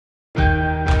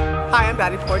Hi, I'm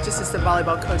Batty Porch, assistant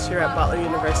volleyball coach here at Butler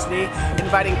University,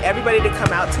 inviting everybody to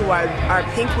come out to our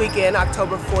Pink Weekend,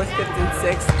 October 4th, 5th,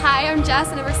 and 6th. Hi, I'm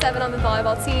Jess, number 7 on the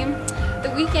volleyball team.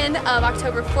 The weekend of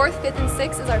October 4th, 5th, and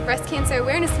 6th is our Breast Cancer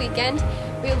Awareness Weekend.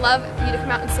 We would love for you to come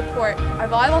out and support our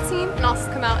volleyball team and also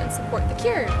come out and support the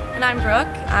cure. And I'm Brooke.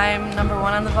 I'm number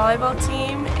 1 on the volleyball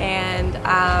team, and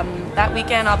that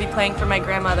weekend I'll be playing for my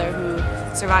grandmother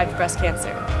who survived breast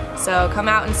cancer. So come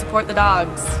out and support the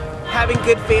dogs. Having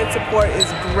good fan support is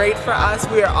great for us.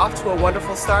 We are off to a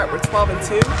wonderful start. We're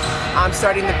 12-2,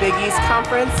 starting the Big East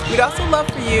Conference. We'd also love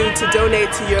for you to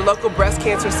donate to your local breast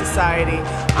cancer society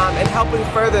and helping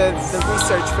further the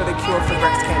research for the cure for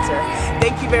breast cancer.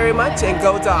 Thank you very much, and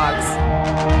go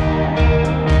Dogs!